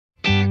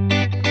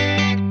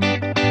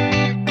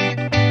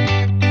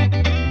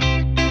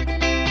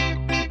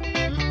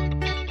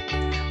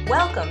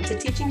to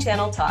Teaching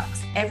Channel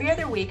Talks. Every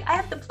other week, I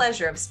have the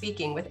pleasure of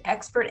speaking with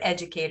expert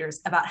educators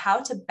about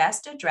how to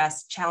best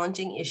address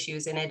challenging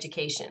issues in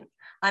education.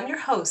 I'm your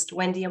host,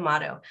 Wendy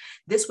Amato.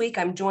 This week,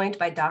 I'm joined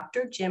by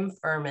Dr. Jim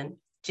Furman.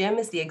 Jim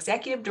is the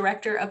Executive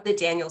Director of the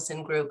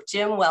Danielson Group.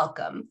 Jim,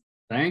 welcome.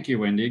 Thank you,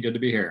 Wendy. Good to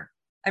be here.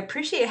 I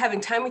appreciate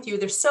having time with you.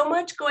 There's so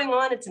much going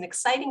on. It's an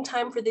exciting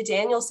time for the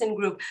Danielson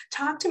Group.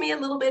 Talk to me a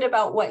little bit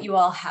about what you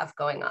all have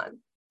going on.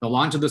 The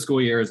launch of the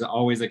school year is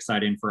always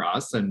exciting for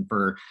us and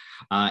for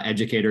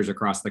educators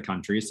across the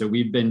country. So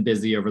we've been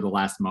busy over the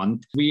last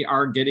month. We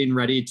are getting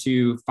ready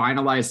to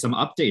finalize some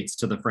updates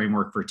to the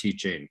framework for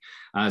teaching.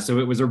 So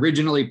it was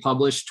originally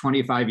published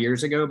 25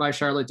 years ago by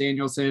Charlotte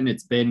Danielson.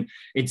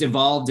 It's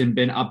evolved and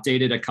been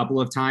updated a couple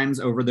of times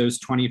over those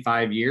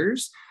 25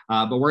 years.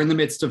 But we're in the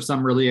midst of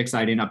some really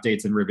exciting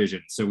updates and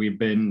revisions. So we've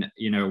been,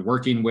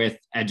 working with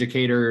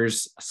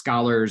educators,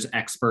 scholars,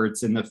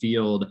 experts in the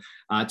field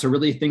to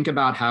really think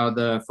about how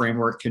the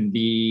framework can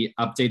be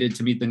updated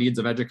to meet the needs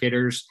of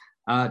educators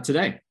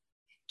today.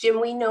 Jim,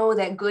 we know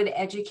that good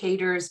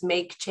educators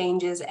make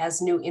changes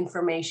as new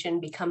information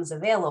becomes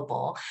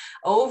available.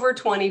 Over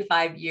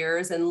 25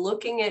 years and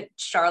looking at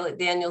Charlotte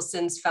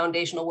Danielson's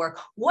foundational work,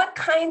 what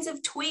kinds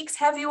of tweaks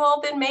have you all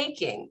been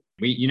making?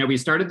 We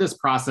started this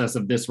process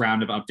of this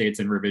round of updates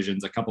and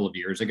revisions a couple of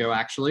years ago,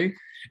 actually.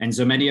 And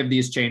so many of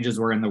these changes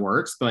were in the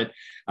works, but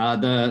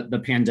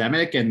the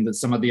pandemic and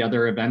some of the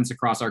other events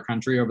across our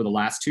country over the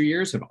last 2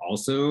 years have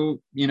also,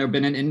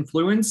 been an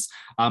influence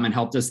and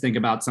helped us think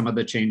about some of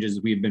the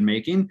changes we've been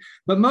making.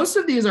 But most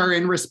of these are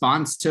in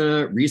response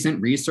to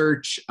recent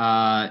research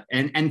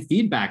and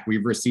feedback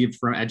we've received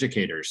from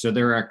educators. So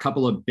there are a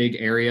couple of big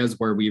areas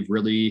where we've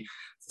really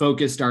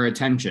focused our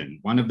attention.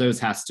 One of those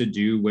has to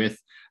do with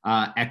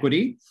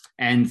equity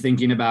and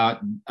thinking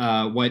about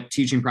what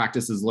teaching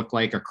practices look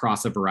like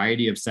across a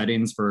variety of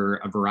settings for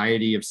a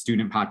variety of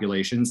student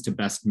populations to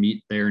best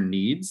meet their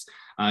needs.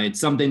 It's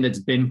something that's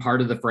been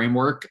part of the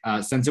framework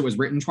since it was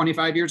written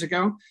 25 years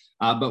ago,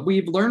 but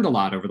we've learned a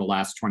lot over the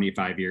last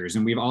 25 years.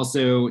 And we've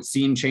also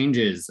seen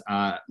changes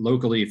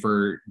locally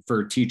for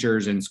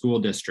teachers and school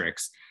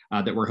districts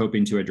that we're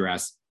hoping to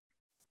address.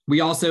 We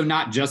also,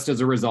 not just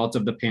as a result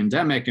of the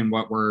pandemic and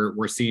what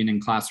we're seeing in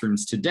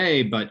classrooms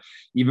today, but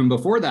even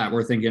before that,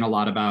 we're thinking a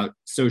lot about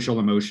social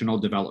emotional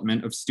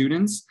development of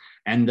students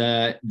and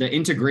the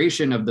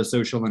integration of the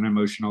social and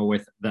emotional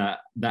with the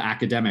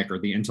academic or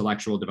the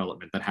intellectual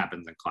development that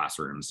happens in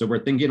classrooms. So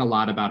we're thinking a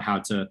lot about how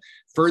to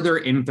further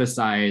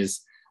emphasize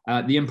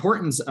the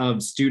importance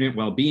of student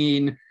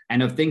well-being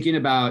and of thinking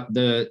about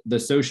the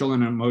social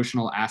and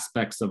emotional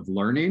aspects of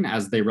learning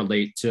as they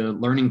relate to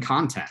learning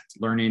content,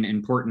 learning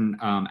important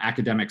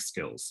academic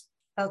skills.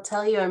 I'll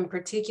tell you, I'm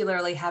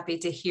particularly happy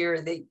to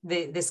hear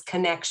this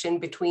connection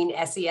between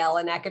SEL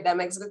and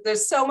academics.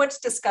 There's so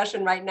much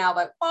discussion right now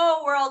about,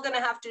 we're all going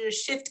to have to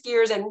shift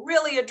gears and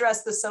really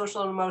address the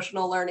social and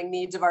emotional learning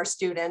needs of our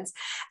students,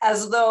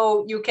 as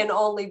though you can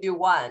only do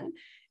one.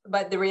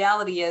 But the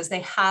reality is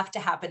they have to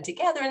happen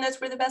together, and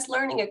that's where the best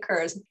learning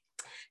occurs.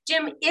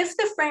 Jim, if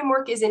the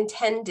framework is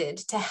intended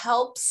to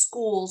help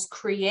schools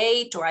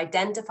create or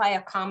identify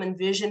a common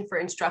vision for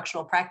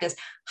instructional practice,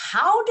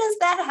 how does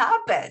that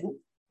happen?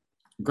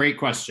 Great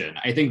question.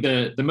 I think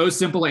the most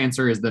simple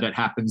answer is that it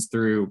happens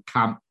through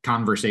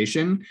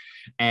conversation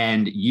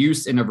and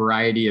use in a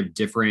variety of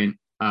different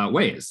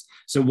ways.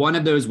 So one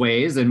of those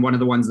ways, and one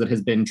of the ones that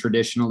has been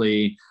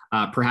traditionally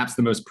perhaps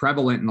the most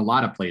prevalent in a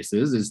lot of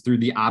places, is through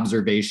the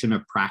observation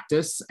of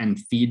practice and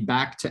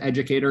feedback to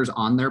educators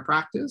on their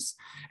practice.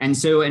 And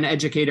so an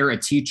educator, a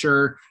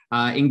teacher,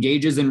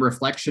 engages in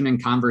reflection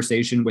and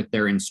conversation with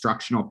their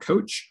instructional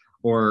coach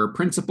or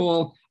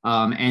principal.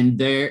 And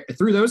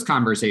through those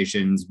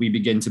conversations, we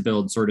begin to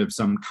build sort of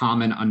some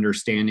common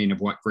understanding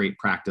of what great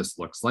practice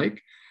looks like.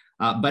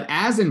 But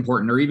as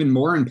important, or even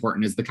more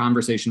important, is the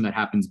conversation that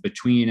happens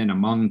between and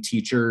among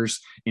teachers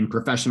in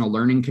professional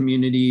learning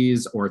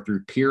communities or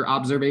through peer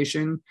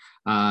observation.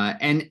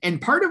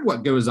 And part of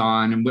what goes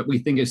on and what we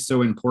think is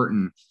so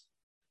important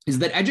is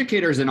that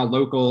educators in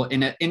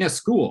a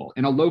school,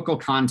 in a local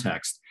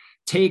context,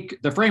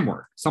 take the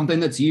framework,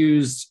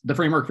 the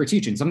framework for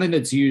teaching, something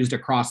that's used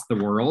across the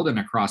world and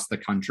across the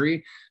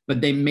country,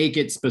 but they make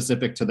it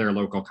specific to their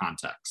local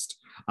context.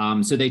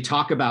 So they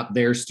talk about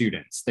their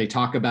students, they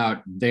talk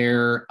about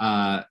their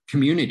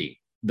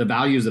community, the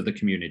values of the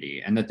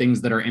community and the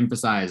things that are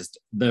emphasized,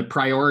 the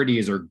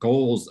priorities or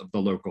goals of the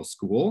local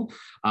school,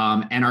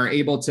 and are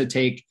able to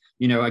take,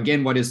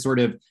 again, what is sort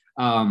of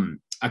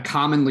a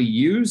commonly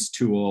used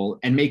tool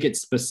and make it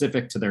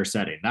specific to their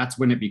setting. That's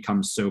when it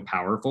becomes so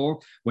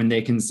powerful, when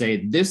they can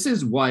say, this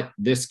is what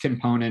this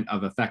component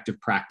of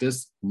effective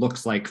practice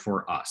looks like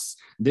for us.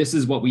 This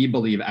is what we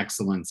believe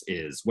excellence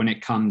is when it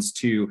comes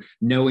to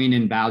knowing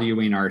and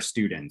valuing our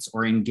students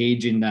or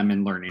engaging them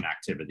in learning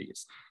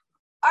activities.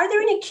 Are there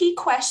any key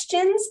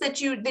questions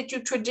that you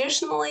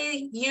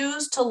traditionally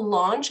use to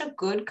launch a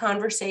good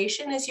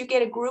conversation as you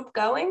get a group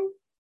going?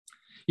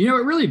 It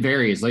really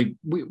varies. Like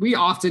we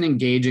often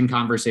engage in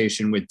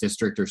conversation with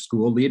district or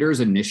school leaders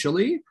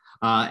initially,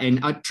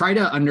 and try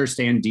to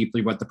understand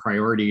deeply what the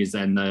priorities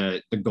and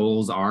the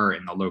goals are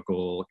in the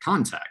local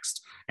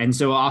context. And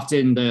so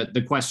often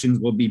the questions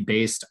will be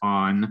based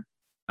on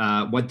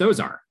what those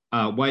are.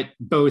 What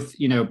both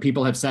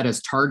people have set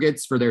as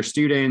targets for their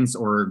students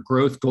or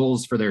growth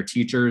goals for their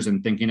teachers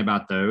and thinking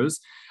about those.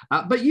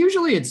 But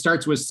usually it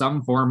starts with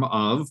some form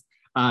of,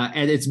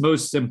 at its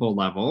most simple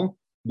level,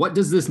 what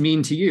does this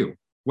mean to you?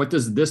 What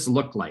does this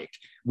look like?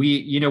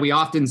 We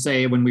often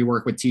say when we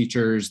work with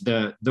teachers,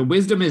 the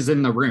wisdom is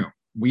in the room.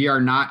 We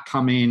are not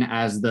coming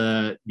as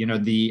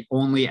the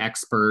only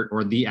expert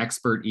or the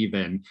expert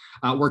even.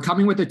 We're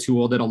coming with a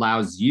tool that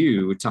allows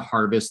you to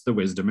harvest the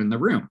wisdom in the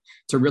room,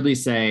 to really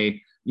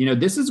say,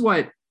 this is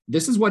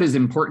what is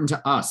important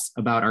to us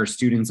about our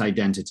students'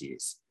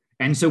 identities.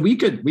 And so we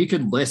could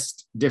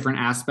list different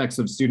aspects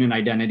of student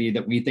identity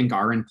that we think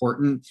are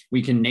important.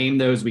 We can name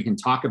those, we can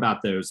talk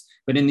about those.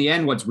 But in the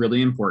end, what's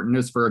really important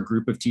is for a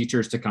group of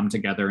teachers to come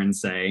together and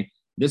say,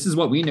 this is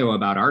what we know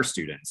about our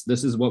students.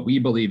 This is what we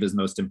believe is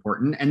most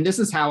important. And this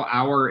is how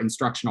our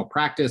instructional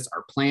practice,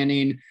 our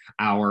planning,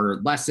 our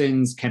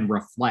lessons can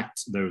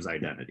reflect those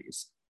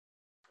identities.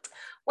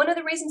 One of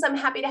the reasons I'm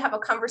happy to have a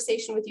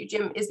conversation with you,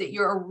 Jim, is that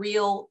you're a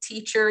real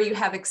teacher. You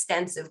have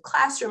extensive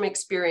classroom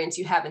experience.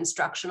 You have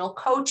instructional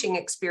coaching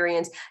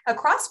experience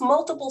across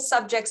multiple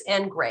subjects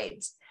and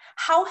grades.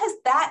 How has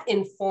that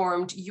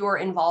informed your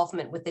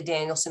involvement with the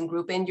Danielson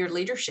Group and your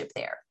leadership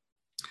there?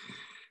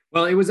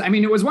 Well, it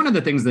was one of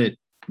the things that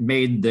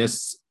made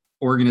this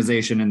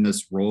organization and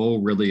this role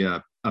really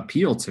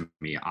appeal to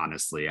me,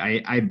 honestly.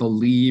 I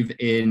believe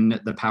in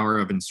the power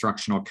of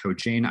instructional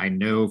coaching. I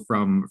know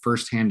from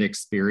firsthand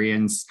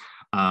experience,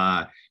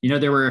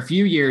 there were a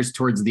few years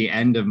towards the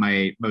end of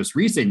my most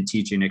recent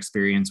teaching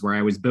experience where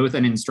I was both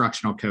an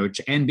instructional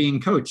coach and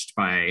being coached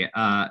by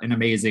an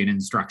amazing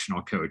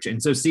instructional coach.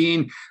 And so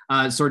seeing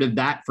sort of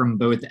that from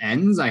both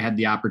ends, I had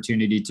the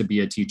opportunity to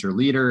be a teacher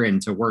leader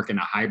and to work in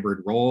a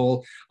hybrid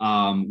role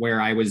where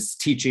I was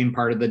teaching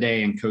part of the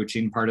day and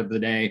coaching part of the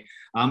day.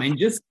 And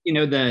just,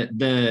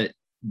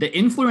 the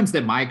influence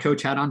that my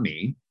coach had on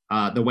me,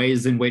 the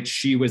ways in which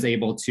she was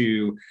able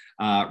to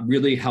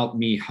really help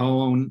me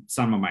hone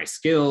some of my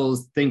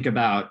skills, think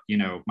about,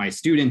 my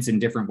students in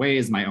different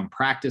ways, my own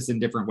practice in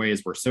different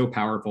ways were so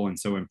powerful and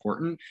so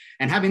important.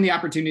 And having the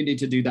opportunity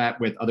to do that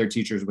with other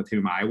teachers with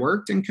whom I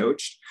worked and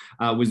coached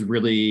was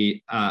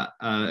really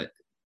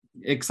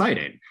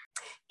exciting.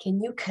 Can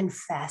you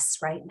confess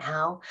right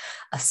now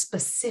a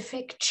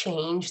specific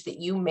change that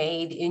you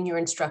made in your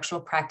instructional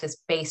practice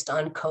based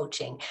on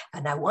coaching?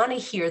 And I want to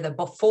hear the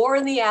before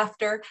and the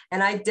after,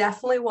 and I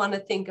definitely want to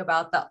think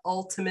about the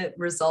ultimate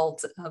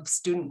result of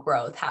student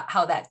growth,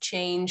 how that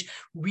change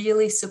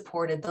really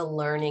supported the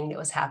learning that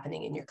was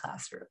happening in your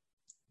classroom.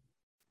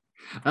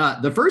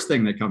 The first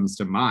thing that comes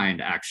to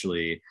mind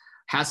actually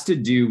has to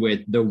do with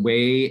the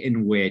way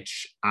in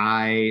which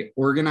I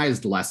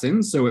organized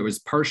lessons. So it was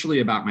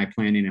partially about my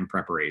planning and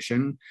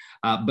preparation,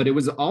 but it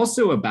was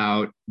also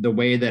about the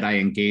way that I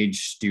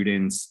engaged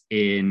students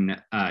in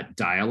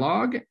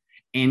dialogue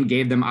and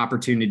gave them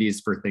opportunities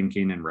for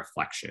thinking and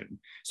reflection.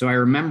 So I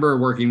remember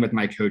working with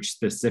my coach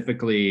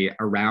specifically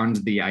around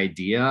the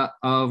idea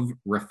of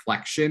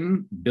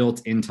reflection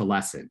built into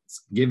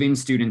lessons, giving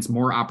students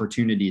more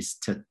opportunities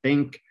to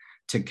think,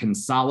 to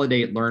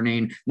consolidate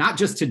learning, not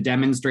just to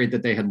demonstrate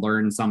that they had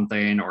learned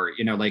something or,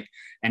 like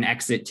an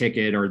exit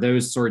ticket or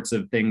those sorts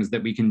of things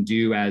that we can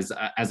do as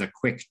a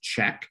quick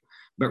check,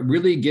 but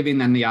really giving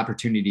them the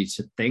opportunity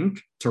to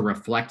think, to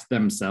reflect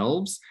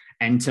themselves,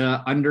 and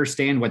to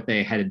understand what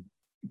they had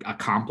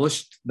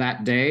accomplished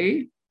that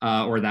day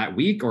or that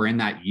week or in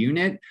that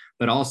unit,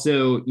 but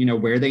also,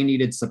 where they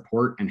needed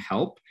support and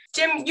help.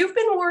 Jim, you've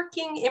been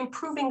working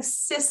improving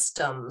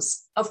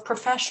systems of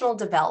professional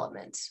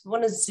development. I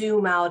want to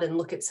zoom out and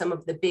look at some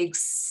of the big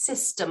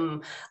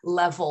system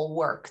level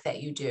work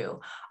that you do.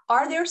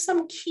 Are there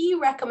some key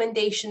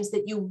recommendations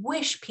that you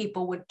wish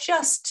people would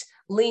just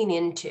lean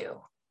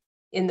into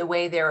in the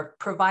way they're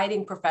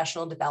providing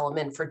professional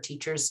development for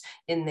teachers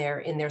in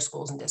their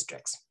schools and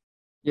districts?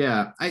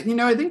 Yeah, I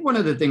think one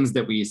of the things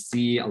that we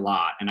see a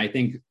lot, and I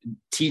think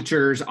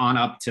teachers on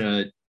up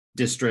to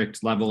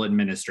district level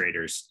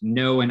administrators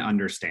know and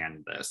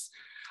understand this,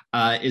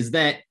 is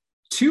that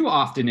too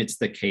often it's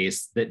the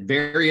case that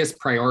various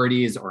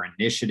priorities or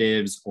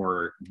initiatives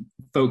or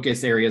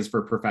focus areas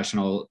for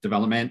professional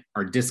development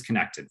are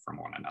disconnected from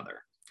one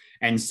another.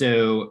 And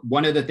so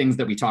one of the things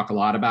that we talk a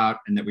lot about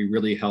and that we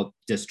really help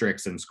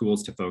districts and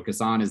schools to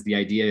focus on is the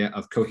idea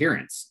of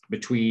coherence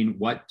between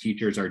what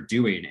teachers are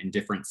doing in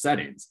different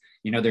settings.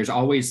 There's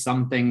always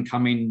something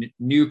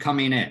new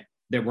coming in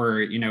that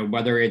we're,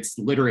 whether it's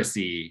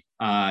literacy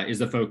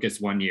is a focus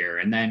one year.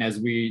 And then, as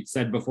we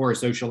said before,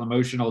 social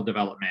emotional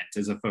development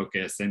is a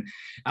focus. And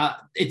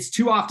it's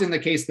too often the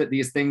case that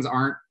these things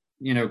aren't,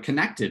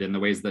 connected in the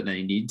ways that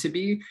they need to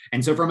be.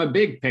 And so from a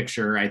big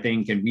picture, I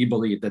think, and we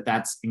believe that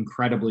that's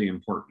incredibly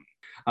important.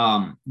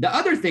 The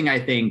other thing I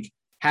think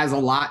has a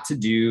lot to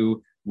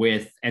do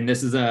with, and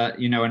this is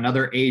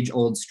another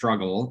age-old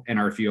struggle in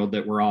our field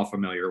that we're all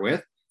familiar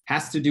with,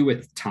 has to do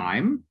with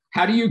time.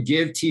 How do you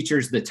give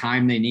teachers the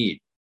time they need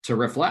to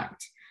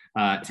reflect,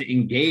 to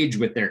engage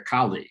with their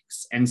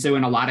colleagues? And so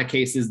in a lot of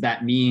cases,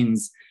 that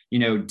means,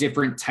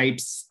 different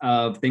types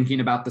of thinking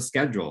about the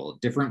schedule,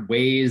 different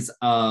ways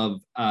of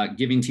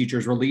giving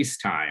teachers release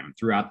time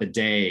throughout the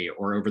day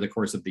or over the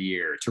course of the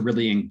year to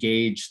really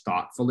engage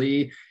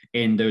thoughtfully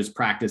in those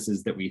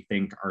practices that we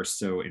think are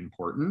so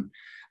important.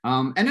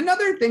 And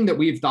another thing that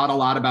we've thought a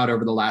lot about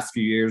over the last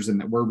few years and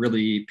that we're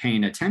really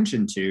paying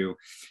attention to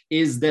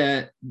is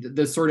the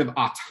sort of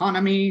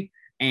autonomy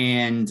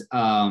and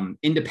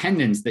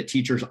independence that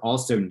teachers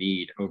also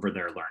need over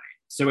their learning.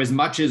 So as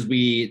much as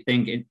we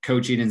think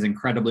coaching is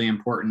incredibly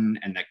important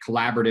and that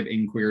collaborative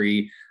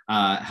inquiry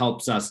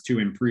helps us to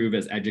improve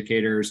as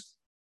educators,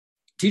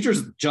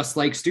 teachers, just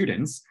like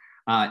students,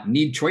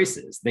 need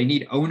choices. They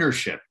need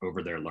ownership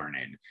over their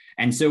learning.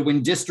 And so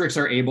when districts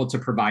are able to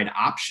provide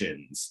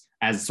options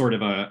as sort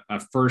of a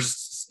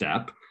first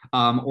step,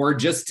 or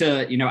just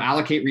to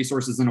allocate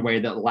resources in a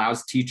way that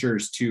allows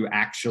teachers to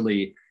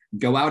actually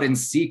go out and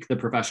seek the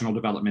professional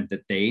development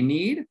that they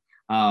need,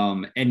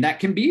 and that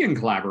can be in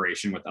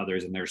collaboration with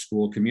others in their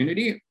school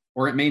community,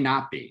 or it may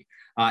not be,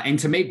 and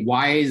to make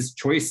wise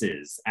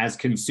choices as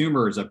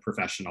consumers of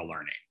professional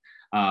learning.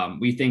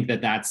 We think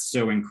that that's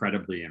so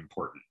incredibly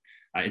important.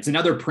 It's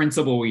another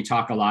principle we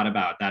talk a lot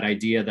about, that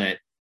idea that,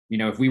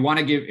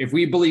 if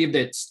we believe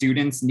that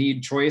students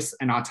need choice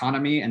and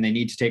autonomy and they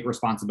need to take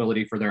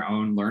responsibility for their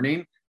own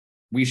learning,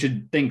 we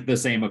should think the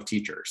same of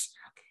teachers.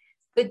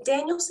 The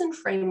Danielson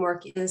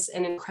framework is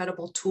an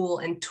incredible tool,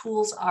 and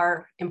tools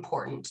are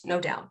important, no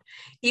doubt.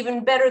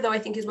 Even better, though, I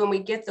think, is when we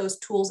get those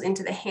tools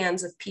into the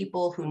hands of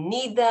people who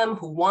need them,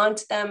 who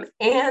want them,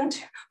 and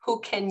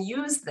who can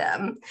use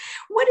them.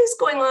 What is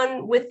going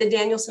on with the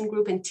Danielson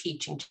Group and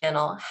Teaching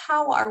Channel?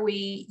 How are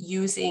we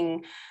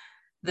using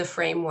the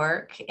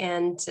framework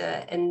and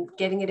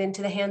getting it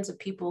into the hands of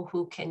people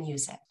who can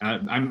use it?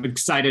 I'm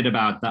excited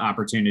about the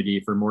opportunity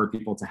for more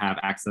people to have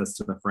access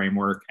to the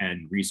framework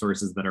and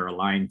resources that are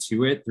aligned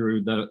to it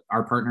through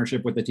our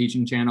partnership with the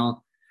Teaching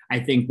Channel. I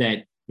think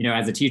that,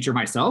 as a teacher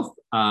myself,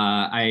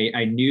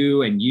 I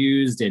knew and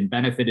used and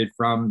benefited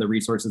from the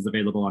resources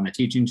available on the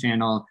Teaching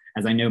Channel,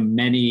 as I know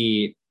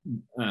many,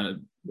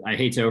 I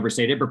hate to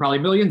overstate it, but probably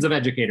millions of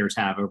educators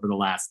have over the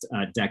last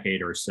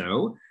decade or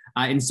so.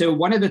 And so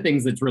one of the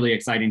things that's really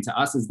exciting to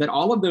us is that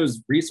all of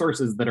those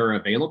resources that are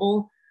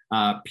available,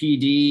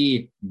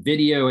 PD,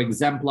 video,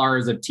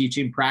 exemplars of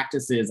teaching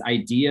practices,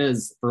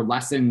 ideas for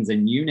lessons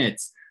and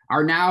units,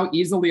 are now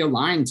easily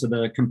aligned to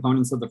the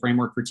components of the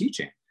framework for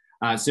teaching.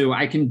 So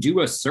I can do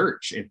a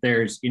search if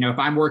there's, if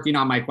I'm working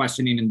on my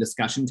questioning and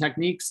discussion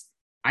techniques,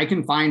 I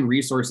can find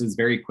resources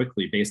very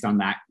quickly based on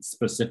that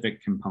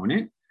specific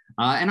component.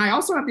 And I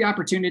also have the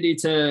opportunity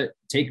to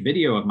take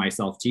video of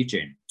myself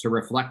teaching, to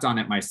reflect on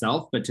it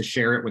myself, but to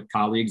share it with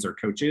colleagues or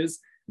coaches,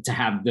 to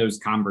have those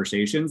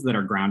conversations that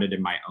are grounded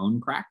in my own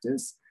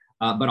practice,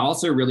 but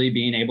also really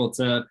being able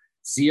to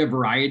see a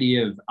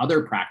variety of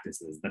other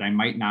practices that I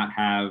might not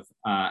have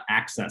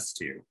access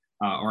to,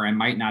 or I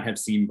might not have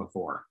seen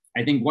before.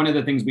 I think one of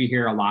the things we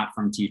hear a lot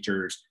from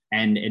teachers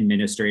and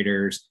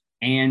administrators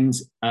and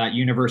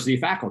university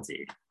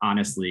faculty,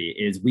 honestly,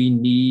 is we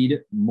need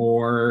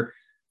more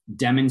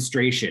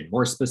demonstration,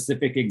 more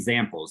specific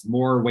examples,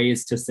 more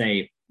ways to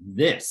say,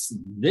 this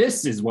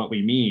is what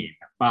we mean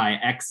by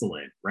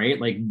excellent,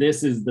 right? Like,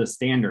 this is the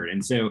standard.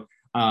 And so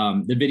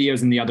the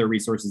videos and the other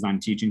resources on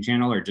Teaching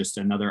Channel are just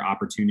another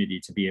opportunity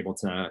to be able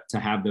to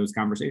have those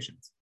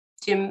conversations.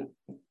 Jim,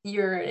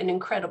 you're an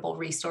incredible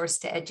resource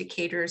to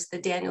educators. The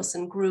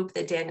Danielson Group,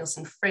 the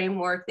Danielson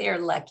Framework, they are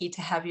lucky to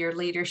have your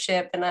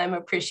leadership, and I'm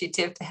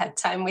appreciative to have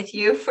time with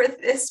you for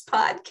this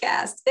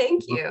podcast.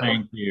 Thank you. Well,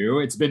 thank you.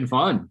 It's been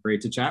fun.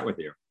 Great to chat with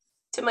you.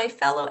 To my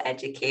fellow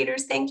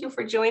educators, thank you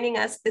for joining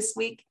us this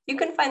week. You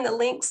can find the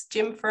links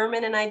Jim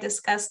Furman and I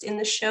discussed in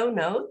the show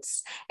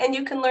notes, and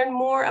you can learn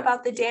more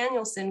about the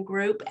Danielson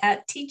Group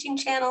at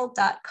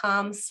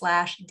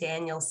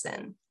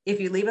teachingchannel.com/Danielson. If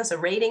you leave us a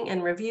rating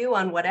and review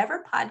on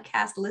whatever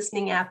podcast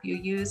listening app you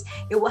use,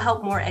 it will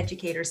help more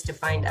educators to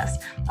find us.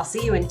 I'll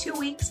see you in 2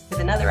 weeks with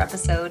another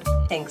episode.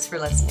 Thanks for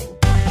listening.